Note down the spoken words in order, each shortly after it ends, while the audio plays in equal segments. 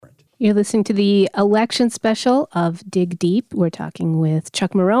You're listening to the election special of Dig Deep. We're talking with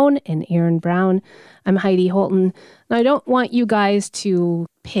Chuck Marohn and Aaron Brown. I'm Heidi Holton. Now, I don't want you guys to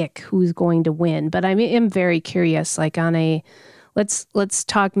pick who's going to win, but I am very curious, like on a, let's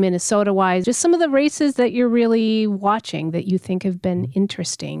talk Minnesota-wise, just some of the races that you're really watching that you think have been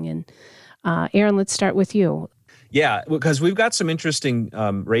interesting. And Aaron, let's start with you. Yeah, because we've got some interesting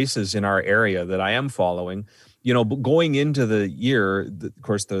races in our area that I am following. You know, going into the year, of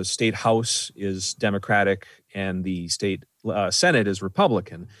course, the state house is Democratic and the state Senate is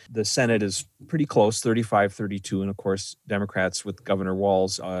Republican. The Senate is pretty close, 35-32. And of course, Democrats with Governor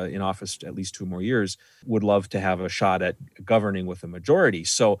Walz in office at least 2 more years would love to have a shot at governing with a majority.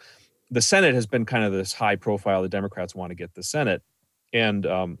 So the Senate has been kind of this high profile. The Democrats want to get the Senate. And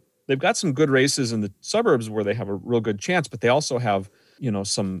they've got some good races in the suburbs where they have a real good chance, but they also have,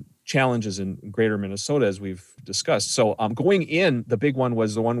 some challenges in greater Minnesota, as we've discussed. So going in, the big one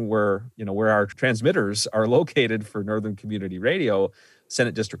was the one where our transmitters are located for Northern Community Radio,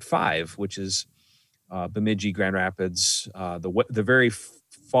 Senate District 5, which is Bemidji, Grand Rapids, the very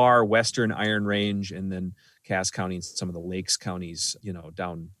far western Iron Range, and then Cass County and some of the Lakes counties,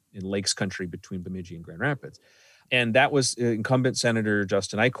 down in Lakes country between Bemidji and Grand Rapids. And that was incumbent Senator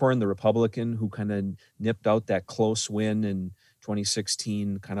Justin Eichhorn, the Republican, who kind of nipped out that close win in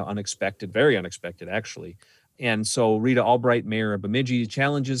 2016, kind of unexpected, very unexpected, actually. And so Rita Albright, mayor of Bemidji,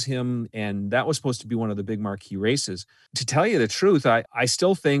 challenges him, and that was supposed to be one of the big marquee races. To tell you the truth, I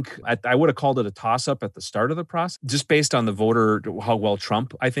still think I would have called it a toss-up at the start of the process, just based on the voter, how well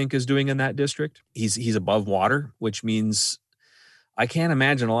Trump, I think, is doing in that district. He's above water, which means I can't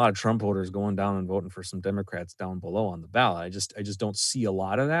imagine a lot of Trump voters going down and voting for some Democrats down below on the ballot. I just don't see a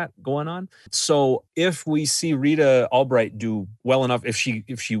lot of that going on. So if we see Rita Albright do well enough, if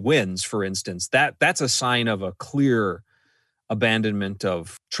she wins, for instance, that's a sign of a clear abandonment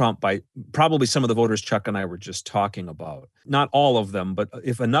of Trump by probably some of the voters Chuck and I were just talking about. Not all of them, but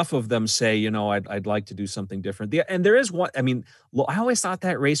if enough of them say, I'd like to do something different. And there is one, I always thought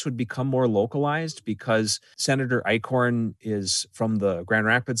that race would become more localized because Senator Eichhorn is from the Grand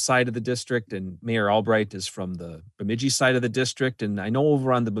Rapids side of the district and Mayor Albright is from the Bemidji side of the district. And I know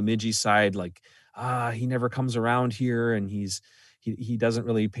over on the Bemidji side, he never comes around here and he doesn't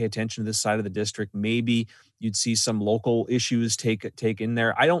really pay attention to this side of the district. Maybe you'd see some local issues take in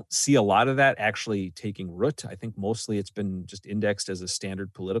there. I don't see a lot of that actually taking root. I think mostly it's been just indexed as a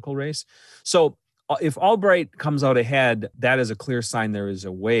standard political race. So if Albright comes out ahead, that is a clear sign there is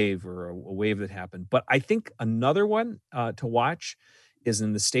a wave that happened. But I think another one to watch is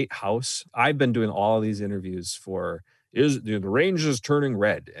in the state house. I've been doing all of these interviews for the range is turning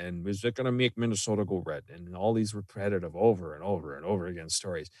red, and is it going to make Minnesota go red? And all these repetitive over and over and over again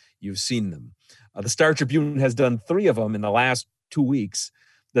stories. You've seen them. The Star Tribune has done 3 of them in the last 2 weeks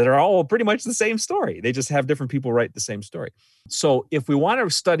that are all pretty much the same story. They just have different people write the same story. So if we want to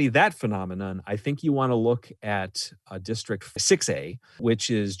study that phenomenon, I think you want to look at District 6A, which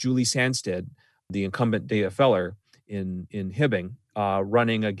is Julie Sandstead, the incumbent DFLer in Hibbing,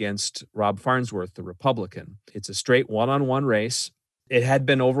 running against Rob Farnsworth, the Republican. It's a straight one-on-one race. It had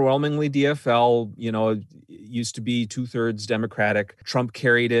been overwhelmingly DFL, it used to be 2/3 Democratic. Trump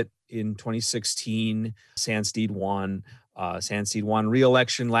carried it in 2016. Sandstead won. Sandstead won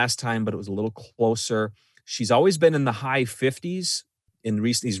re-election last time, but it was a little closer. She's always been in the high 50s in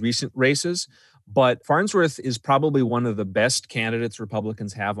these recent races. But Farnsworth is probably one of the best candidates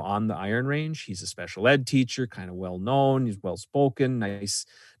Republicans have on the Iron Range. He's a special ed teacher, kind of well-known. He's well-spoken,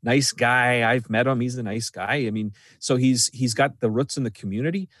 nice guy. I've met him. He's a nice guy. So he's got the roots in the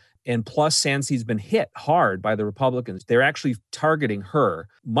community. And plus, Sandstead's been hit hard by the Republicans. They're actually targeting her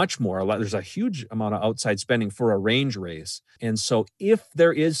much more. There's a huge amount of outside spending for a range race. And so if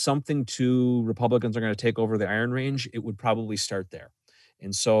there is something to Republicans are going to take over the Iron Range, it would probably start there.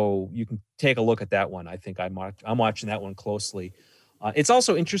 And so you can take a look at that one. I think I'm watching that one closely. It's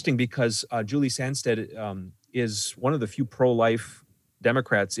also interesting because Julie Sandstead is one of the few pro-life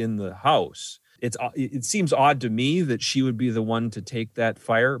Democrats in the House. It seems odd to me that she would be the one to take that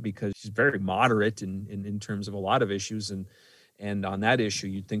fire because she's very moderate in terms of a lot of issues. And on that issue,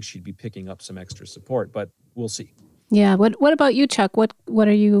 you'd think she'd be picking up some extra support, but we'll see. Yeah. What about you, Chuck? What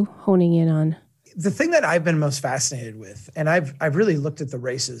are you honing in on? The thing that I've been most fascinated with, and I've really looked at the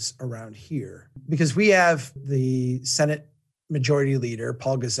races around here, because we have the Senate Majority Leader,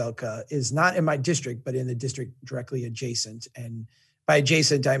 Paul Gazelka, is not in my district, but in the district directly adjacent. And by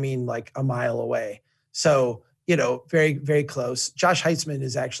adjacent, I mean like a mile away. So, very, very close. Josh Heitzman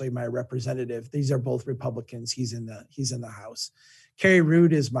is actually my representative. These are both Republicans. He's in the House. Kerry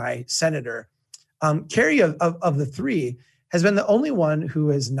Rood is my senator. Kerry of the 3 has been the only one who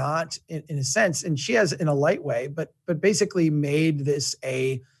has not, in a sense, and she has in a light way, but basically made this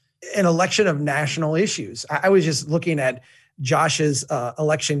an election of national issues. I was just looking at Josh's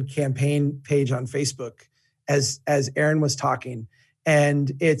election campaign page on Facebook as Aaron was talking, and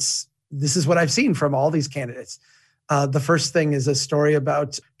this is what I've seen from all these candidates. The first thing is a story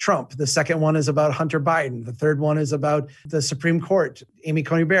about Trump. The second one is about Hunter Biden. The third one is about the Supreme Court, Amy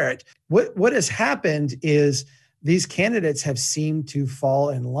Coney Barrett. What has happened is these candidates have seemed to fall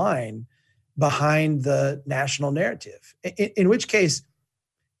in line behind the national narrative, in which case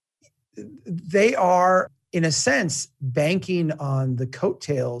they are, in a sense, banking on the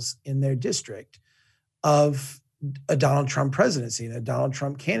coattails in their district of a Donald Trump presidency and a Donald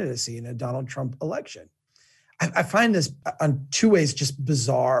Trump candidacy and a Donald Trump election. I find this on two ways just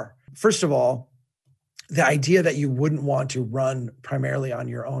bizarre. First of all, the idea that you wouldn't want to run primarily on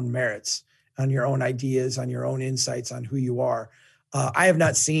your own merits, on your own ideas, on your own insights, on who you are. I have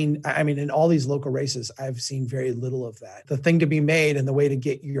not seen, in all these local races, I've seen very little of that. The thing to be made and the way to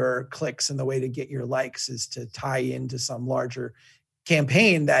get your clicks and the way to get your likes is to tie into some larger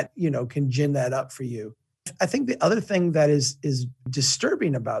campaign that, can gin that up for you. I think the other thing that is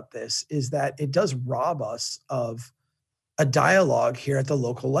disturbing about this is that it does rob us of a dialogue here at the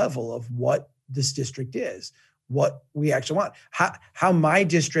local level of what this district is, what we actually want, how my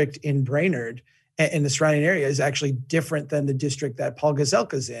district in Brainerd and the surrounding area is actually different than the district that Paul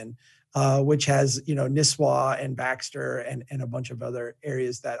Gazelka's in, which has, Nisswa and Baxter and a bunch of other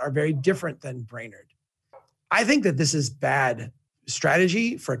areas that are very different than Brainerd. I think that this is bad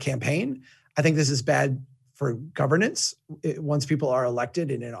strategy for a campaign. I think this is bad for governance once people are elected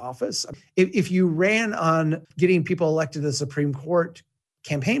and in office. If you ran on getting people elected to the Supreme Court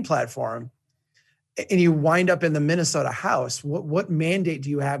campaign platform, and you wind up in the Minnesota House, what mandate do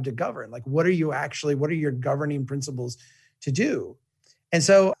you have to govern? Like, what are your governing principles to do? And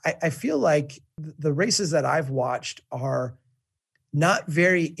so I feel like the races that I've watched are not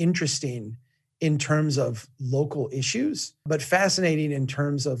very interesting in terms of local issues, but fascinating in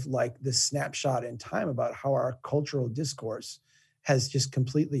terms of like this snapshot in time about how our cultural discourse has just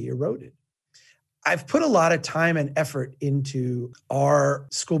completely eroded. I've put a lot of time and effort into our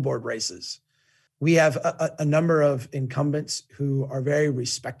school board races. We have a number of incumbents who are very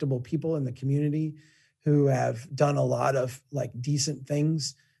respectable people in the community, who have done a lot of like decent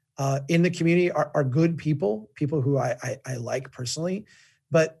things in the community, are good people who I like personally,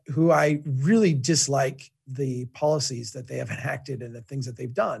 but who I really dislike the policies that they have enacted and the things that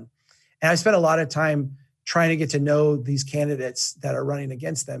they've done. And I spent a lot of time trying to get to know these candidates that are running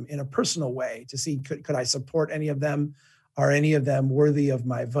against them in a personal way to see, could I support any of them? Are any of them worthy of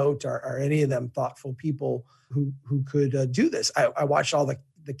my vote? Are any of them thoughtful people who could do this? I watched all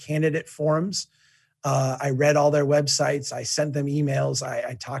the candidate forums. I read all their websites. I sent them emails.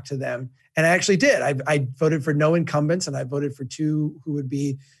 I talked to them. And I actually did. I voted for no incumbents, and I voted for two who would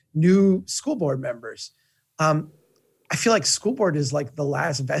be new school board members. I feel like school board is like the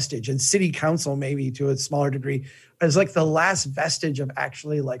last vestige, and city council maybe to a smaller degree is like the last vestige of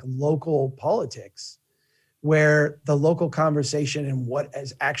actually like local politics, where the local conversation and what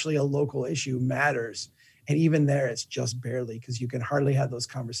is actually a local issue matters. And even there, it's just barely, because you can hardly have those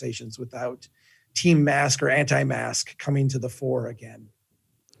conversations without team mask or anti-mask coming to the fore again.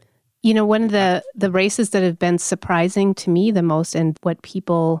 One of the races that have been surprising to me the most, and what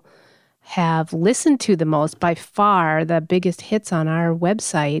people have listened to the most, by far the biggest hits on our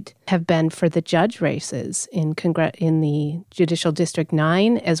website have been for the judge races in the Judicial District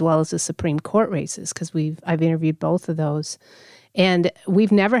 9, as well as the Supreme Court races, because I've interviewed both of those. And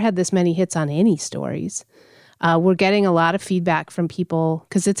we've never had this many hits on any stories. We're getting a lot of feedback from people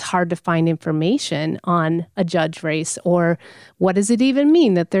because it's hard to find information on a judge race, or what does it even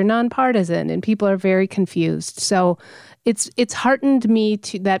mean that they're nonpartisan, and people are very confused. So it's heartened me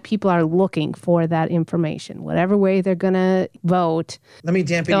that people are looking for that information, whatever way they're going to vote. Let me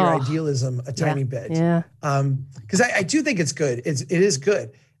dampen your idealism a tiny bit. Yeah. Because I do think it's good. It is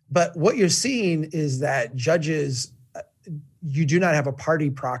good. But what you're seeing is that judges, you do not have a party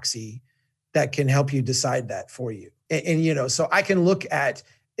proxy that can help you decide that for you. And so I can look at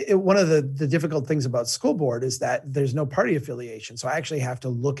one of the difficult things about school board is that there's no party affiliation. So I actually have to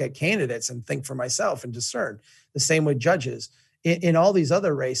look at candidates and think for myself and discern. The same with judges in all these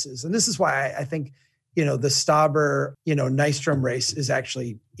other races. And this is why I think, the Stauber, Nystrom race is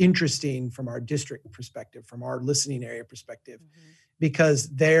actually interesting from our district perspective, from our listening area perspective, because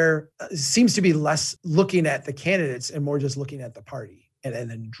there seems to be less looking at the candidates and more just looking at the party and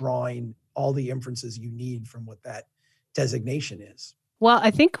then drawing all the inferences you need from what that designation is. Well,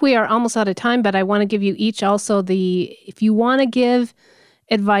 I think we are almost out of time, but I want to give you each also if you want to give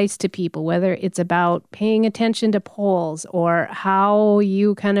advice to people, whether it's about paying attention to polls or how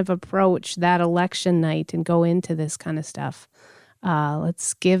you kind of approach that election night and go into this kind of stuff.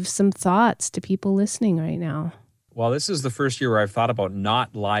 Let's give some thoughts to people listening right now. Well, this is the first year where I've thought about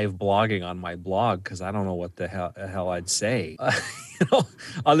not live blogging on my blog because I don't know what the hell I'd say.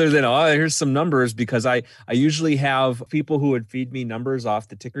 Other than, here's some numbers, because I usually have people who would feed me numbers off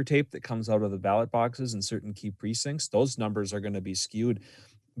the ticker tape that comes out of the ballot boxes in certain key precincts. Those numbers are going to be skewed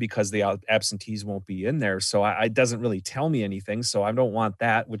because the absentees won't be in there. So it doesn't really tell me anything. So I don't want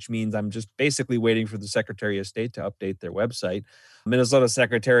that, which means I'm just basically waiting for the Secretary of State to update their website. Minnesota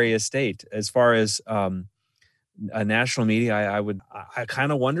Secretary of State, as far as a national media, I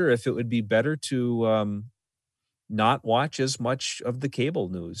kind of wonder if it would be better to not watch as much of the cable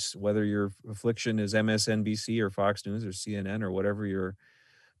news, whether your affliction is MSNBC or Fox News or CNN or whatever your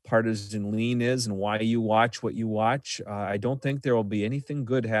partisan lean is and why you watch what you watch. I don't think there will be anything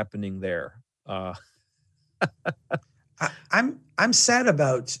good happening there. I'm sad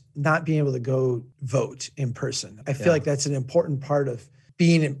about not being able to go vote in person. I feel like that's an important part of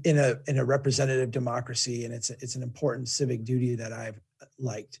being in a representative democracy, and it's an important civic duty that I've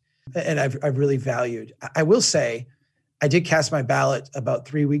liked and I've really valued. I will say, I did cast my ballot about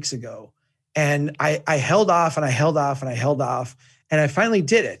 3 weeks ago, and I held off and I held off and I held off, and I finally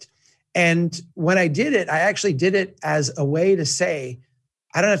did it. And when I did it, I actually did it as a way to say,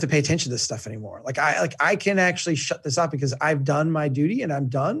 I don't have to pay attention to this stuff anymore. I can actually shut this off because I've done my duty and I'm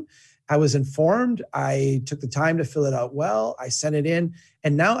done. I was informed. I took the time to fill it out well. I sent it in,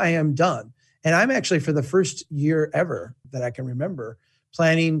 and now I am done. And I'm actually, for the first year ever that I can remember,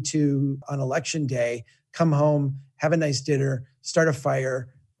 planning to, on election day, come home, have a nice dinner, start a fire,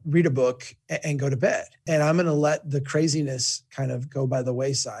 read a book, and go to bed. And I'm going to let the craziness kind of go by the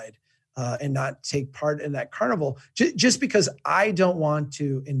wayside and not take part in that carnival, just because I don't want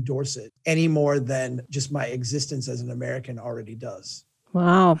to endorse it any more than just my existence as an American already does.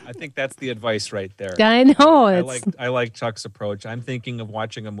 Wow. I think that's the advice right there. I know. I like Chuck's approach. I'm thinking of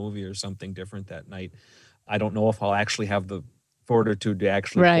watching a movie or something different that night. I don't know if I'll actually have the fortitude to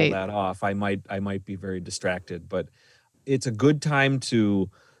actually pull that off. I might be very distracted, but it's a good time to,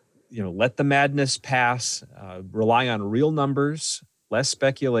 let the madness pass, rely on real numbers, less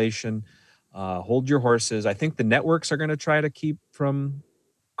speculation, hold your horses. I think the networks are going to try to keep from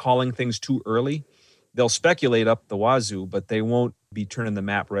calling things too early. They'll speculate up the wazoo, but they won't be turning the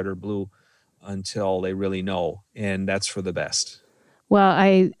map red or blue until they really know. And that's for the best. Well,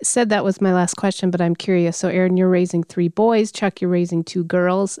 I said that was my last question, but I'm curious. So, Aaron, you're raising 3 boys. Chuck, you're raising 2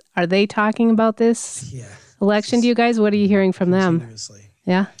 girls. Are they talking about this election to you guys? What are you hearing from them?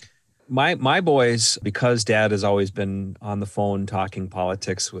 Yeah. My boys, because Dad has always been on the phone talking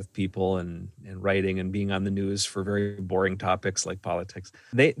politics with people and writing and being on the news for very boring topics like politics,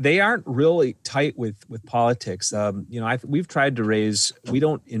 they aren't really tight with politics. We've tried to we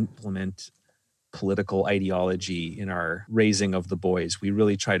don't implement political ideology in our raising of the boys. We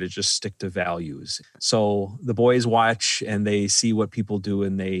really try to just stick to values. So the boys watch and they see what people do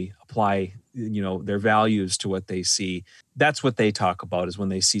and they apply, their values to what they see. That's what they talk about, is when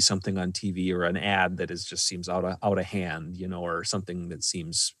they see something on TV or an ad that just seems out of hand, or something that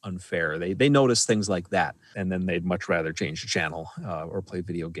seems unfair. They notice things like that, and then they'd much rather change the channel or play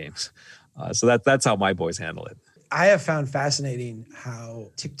video games. So that's how my boys handle it. I have found fascinating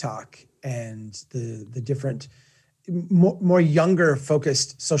how TikTok and the different more younger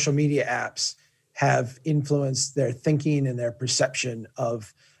focused social media apps have influenced their thinking and their perception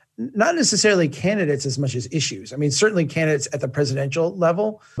of not necessarily candidates as much as issues. I mean, certainly candidates at the presidential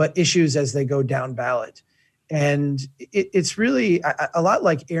level, but issues as they go down ballot. And it's really a lot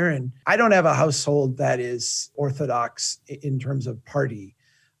like Aaron. I don't have a household that is orthodox in terms of party,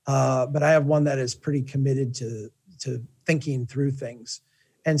 but I have one that is pretty committed to thinking through things.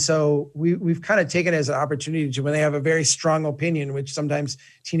 And so we've kind of taken it as an opportunity to, when they have a very strong opinion, which sometimes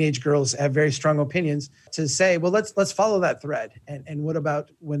teenage girls have very strong opinions, to say, well, let's follow that thread. And what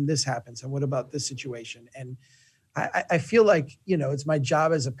about when this happens? And what about this situation? And I feel like, it's my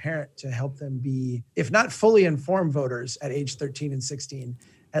job as a parent to help them be, if not fully informed voters at age 13 and 16,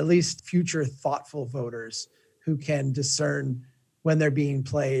 at least future thoughtful voters who can discern when they're being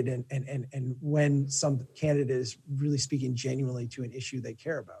played and when some candidate is really speaking genuinely to an issue they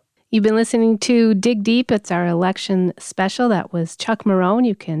care about. You've been listening to Dig Deep. It's our election special. That was Chuck Marohn.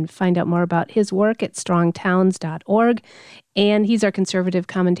 You can find out more about his work at strongtowns.org. And he's our conservative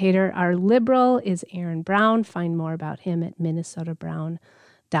commentator. Our liberal is Aaron Brown. Find more about him at minnesotabrown.com.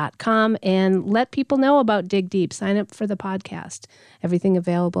 KAXE.com and let people know about Dig Deep. Sign up for the podcast. Everything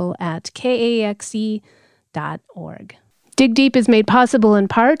available at KAXE.org. Dig Deep is made possible in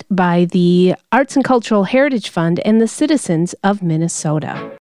part by the Arts and Cultural Heritage Fund and the citizens of Minnesota.